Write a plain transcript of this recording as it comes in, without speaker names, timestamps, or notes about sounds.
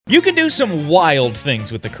You can do some wild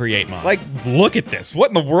things with the Create mod. Like, look at this. What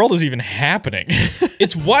in the world is even happening?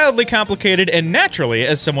 It's wildly complicated, and naturally,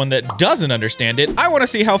 as someone that doesn't understand it, I want to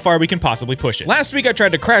see how far we can possibly push it. Last week, I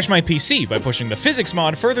tried to crash my PC by pushing the physics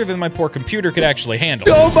mod further than my poor computer could actually handle.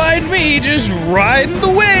 Don't mind me, just riding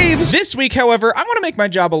the waves. This week, however, I want to make my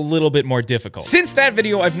job a little bit more difficult. Since that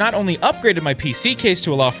video, I've not only upgraded my PC case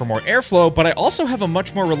to allow for more airflow, but I also have a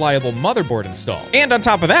much more reliable motherboard installed. And on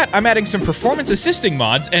top of that, I'm adding some performance assisting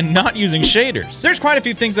mods and not using shaders. There's quite a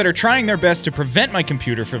few things that are trying their best to prevent my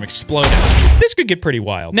computer from exploding. This could get pretty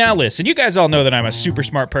wild. Now listen, you guys all know that I'm a super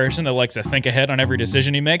smart person that likes to think ahead on every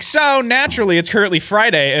decision he makes, so naturally it's currently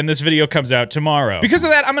Friday and this video comes out tomorrow. Because of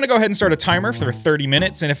that, I'm gonna go ahead and start a timer for 30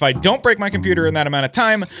 minutes, and if I don't break my computer in that amount of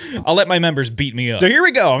time, I'll let my members beat me up. So here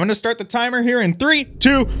we go. I'm gonna start the timer here in 3,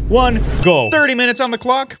 2, 1, go. 30 minutes on the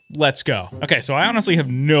clock, let's go. Okay, so I honestly have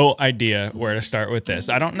no idea where to start with this.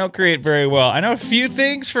 I don't know Create very well. I know a few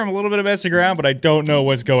things from a little bit of messing around, but I don't know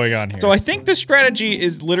what's going on here. So I think the strategy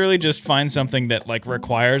is literally just find something that like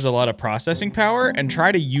requires a lot of processing power and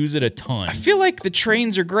try to use it a ton. I feel like the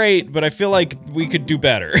trains are great, but I feel like we could do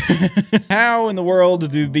better. How in the world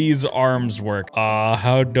do these arms work?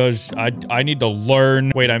 How does, I need to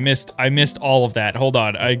learn. Wait, I missed all of that. Hold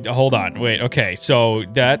on, wait, okay. So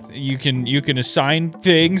that, you can assign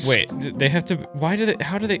things. Wait, they have to,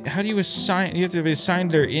 how do you assign, you have to assign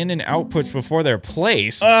their in and outputs before they're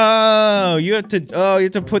placed. Oh, you have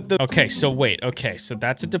to put the, okay, so wait, okay, so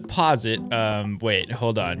that's a deposit. Wait,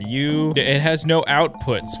 hold on, it has no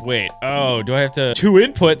outputs. Wait, oh, do I have to, 2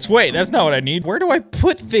 inputs? Wait, that's not what I need. Where do I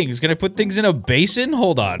put things? Can I put things in a basin?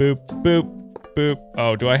 Hold on, boop, boop. Boop.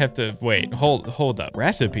 Oh, do I have to, wait, hold up.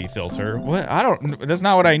 Recipe filter? What? That's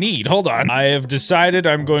not what I need. Hold on. I have decided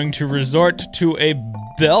I'm going to resort to a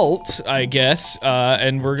belt, I guess,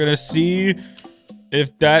 and we're gonna see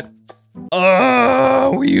if that,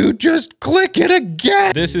 oh, you just click it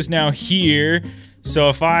again. This is now here. So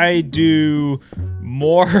if I do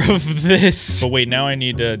more of this, but wait, now I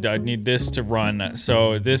need this to run.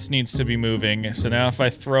 So this needs to be moving. So now if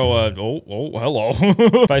I throw a, oh, hello.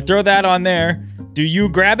 If I throw that on there, do you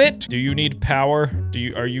grab it? Do you need power?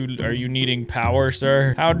 Are you needing power,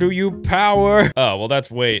 sir? How do you power? Oh, well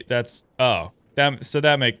that's, wait, that's, oh. That's,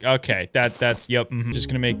 yep, Just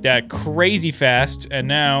gonna make that crazy fast, and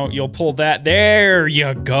now you'll pull that, there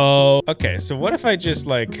you go. Okay, so what if I just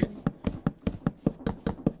like,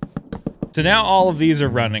 so now all of these are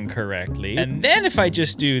running correctly. And then if I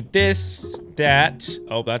just do this, that,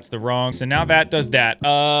 oh, that's the wrong. So now that does that.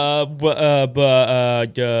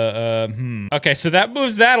 Okay, so that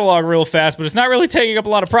moves that along real fast, but it's not really taking up a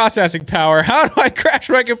lot of processing power. How do I crash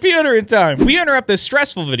my computer in time? We interrupt this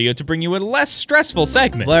stressful video to bring you a less stressful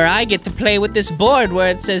segment, where I get to play with this board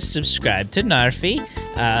where it says subscribe to Knarfy.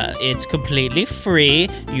 It's completely free.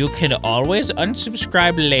 You can always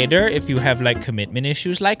unsubscribe later if you have like commitment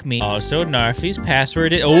issues like me. Also, Knarfy's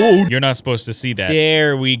password is, oh, you're not supposed to see that.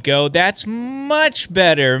 There we go. That's much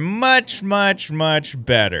better. Much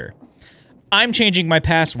better. I'm changing my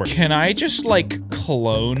password. Can I just like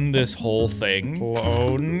clone this whole thing?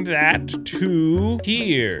 Clone that to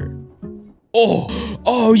here.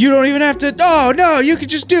 Oh, you don't even have to, oh no, you could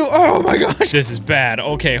just do, oh my gosh. This is bad.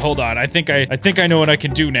 Okay, hold on. I think I know what I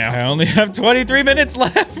can do now. I only have 23 minutes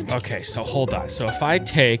left. Okay, so hold on. So if I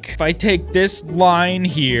take this line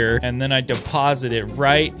here and then I deposit it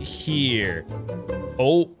right here.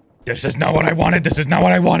 Oh, this is not what I wanted. This is not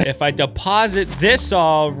what I wanted. If I deposit this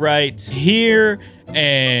all right here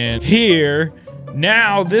and here,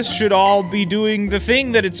 now this should all be doing the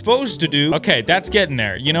thing that it's supposed to do. Okay, that's getting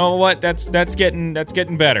there. You know what? That's getting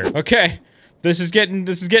better. Okay. This is getting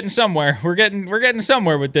somewhere. We're getting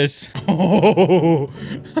somewhere with this. Oh.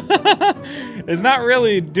 It's not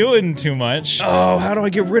really doing too much. Oh, how do I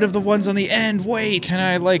get rid of the ones on the end? Wait, can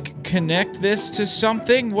I like connect this to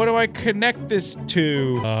something? What do I connect this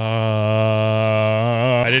to?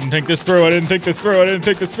 I didn't think this through.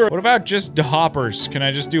 What about just hoppers? Can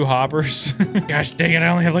I just do hoppers? Gosh dang it, I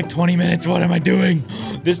only have like 20 minutes. What am I doing?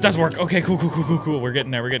 This does work. Okay, cool. We're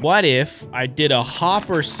getting there, What if I did a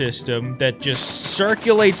hopper system that just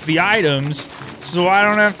circulates the items so I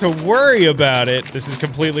don't have to worry about it? This is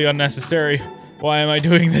completely unnecessary. Why am I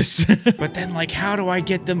doing this? But then, like, how do I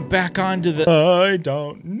get them back onto the... I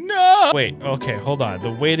don't know. Wait, okay, hold on. The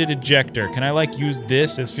weighted ejector. Can I, like, use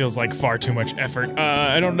this? This feels like far too much effort.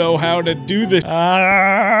 I don't know how to do this.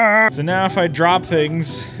 So now if I drop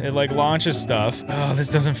things, it, like, launches stuff. Oh, this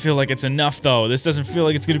doesn't feel like it's enough, though. This doesn't feel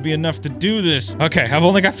like it's gonna be enough to do this. Okay, I've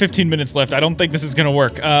only got 15 minutes left. I don't think this is gonna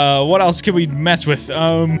work. What else can we mess with?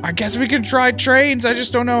 I guess we can try trains. I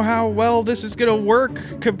just don't know how well this is gonna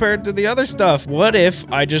work compared to the other stuff. What if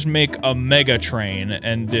I just make a mega train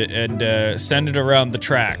and send it around the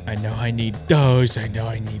track? I know I need those. I know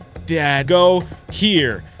I need that. Go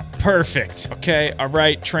here. Perfect. Okay, all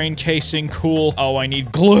right, train casing, cool. Oh, I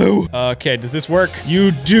need glue. Okay, does this work?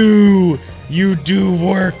 You do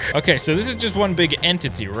work. Okay, so this is just one big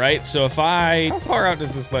entity, right? So if how far out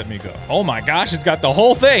does this let me go? Oh my gosh, it's got the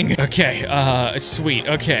whole thing. Okay, sweet.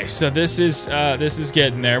 Okay, so this is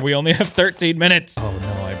getting there. We only have 13 minutes. Oh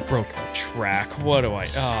no, I broke the track. What do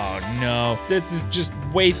oh no. This is just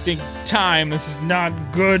wasting time. This is not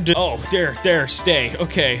good. Oh, there, stay.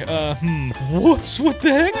 Okay, whoops, what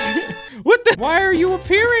the heck? What the? Why are you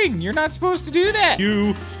appearing? You're not supposed to do that.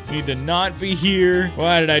 You need to not be here.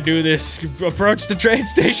 Why did I do this? Approach the train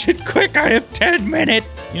station quick. I have 10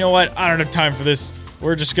 minutes. You know what? I don't have time for this.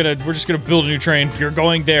 We're just gonna build a new train. You're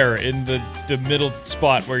going there in the middle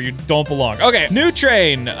spot where you don't belong. Okay, new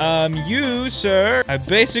train. You, sir. I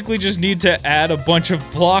basically just need to add a bunch of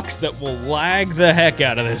blocks that will lag the heck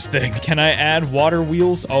out of this thing. Can I add water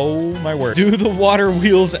wheels? Oh my word. Do the water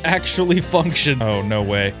wheels actually function? Oh, no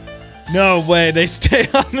way. No way, they stay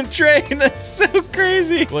on the train. That's so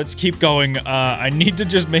crazy. Let's keep going. I need to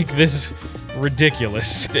just make this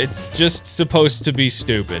ridiculous. It's just supposed to be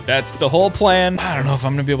stupid. That's the whole plan. I don't know if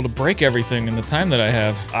I'm gonna be able to break everything in the time that I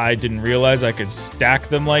have. I didn't realize I could stack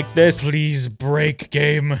them like this. Please break,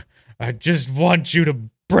 game. I just want you to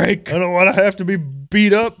break. I don't want to have to be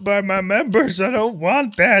beat up by my members. I don't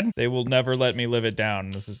want that. They will never let me live it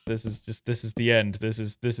down. This is the end. This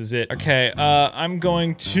is it. Okay, I'm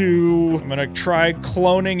gonna try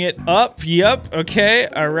cloning it up. Yep. Okay.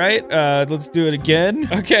 All right. Let's do it again.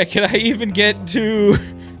 Okay, can I even get to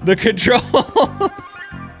the controls?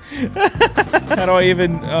 How do I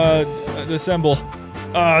even assemble?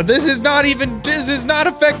 This is not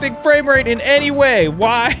affecting frame rate in any way.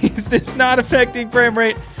 Why is this not affecting frame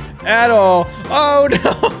rate at all? Oh no.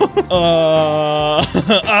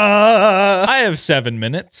 I have 7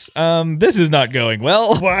 minutes. This is not going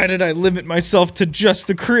well. Why did I limit myself to just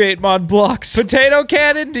the create mod blocks? Potato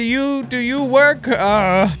cannon, do you work?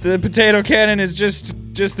 The potato cannon is just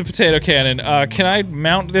the potato cannon. Can I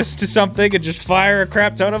mount this to something and just fire a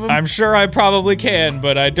crap ton of them? I'm sure I probably can,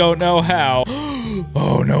 but I don't know how.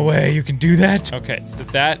 Oh, no way, you can do that? Okay, so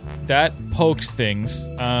that pokes things.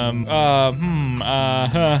 Pneumatic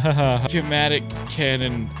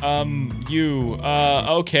cannon.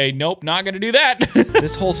 Okay, nope, not gonna do that.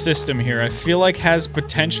 This whole system here, I feel like has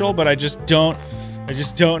potential, but I just don't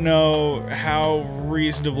know how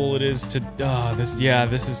reasonable it is to, this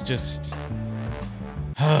is just...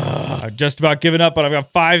 I've just about given up, but I've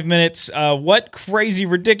got 5 minutes. What crazy,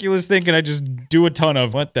 ridiculous thing can I just do a ton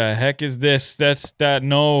of? What the heck is this?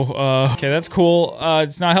 No. Okay, that's cool.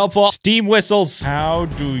 It's not helpful. Steam whistles. How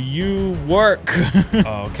do you work?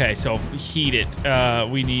 Okay, so heat it.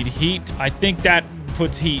 We need heat. I think that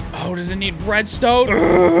puts heat. Oh, does it need redstone?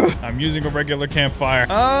 I'm using a regular campfire.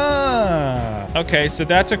 Okay, so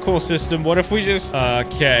that's a cool system. What if we just,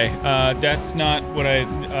 okay, that's not what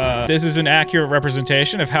this is an accurate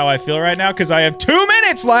representation of how I feel right now, because I have 2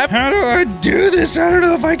 minutes left. How do I do this? I don't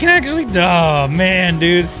know if I can actually, oh man,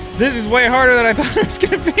 dude. This is way harder than I thought it was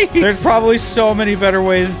gonna be. There's probably so many better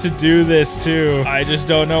ways to do this too. I just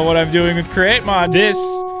don't know what I'm doing with create mod. This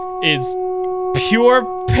is pure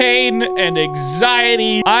pain and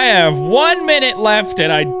anxiety. I have 1 minute left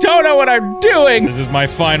and I don't know what I'm doing. This is my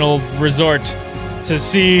final resort to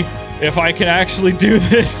see if I can actually do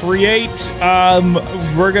this. Create,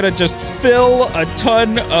 we're gonna just fill a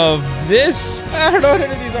ton of this. I don't know what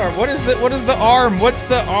any of these are. What is the arm? What's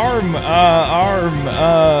the arm?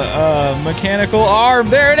 Mechanical arm.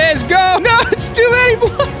 There it is, go! No, it's too many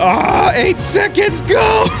blocks. 8 seconds,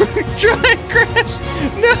 go! Try and crash.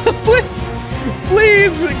 No, please.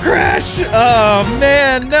 Please crash. Oh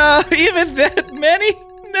man, no, even that many?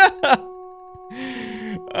 No.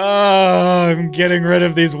 Oh, I'm getting rid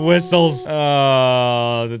of these whistles.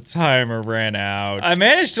 Oh, the timer ran out. I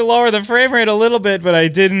managed to lower the frame rate a little bit, but I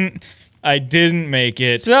didn't make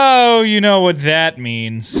it. So, you know what that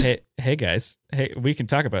means. Hey guys. Hey, we can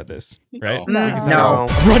talk about this, right? No. Run!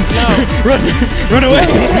 Run away! Run away!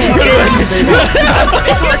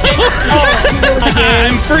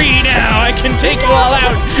 I'm free now! I can take you all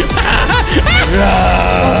out!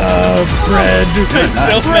 Fred! There's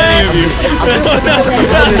so many of you!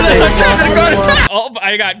 Oh,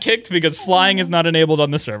 I got kicked because flying is not enabled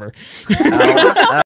on the server.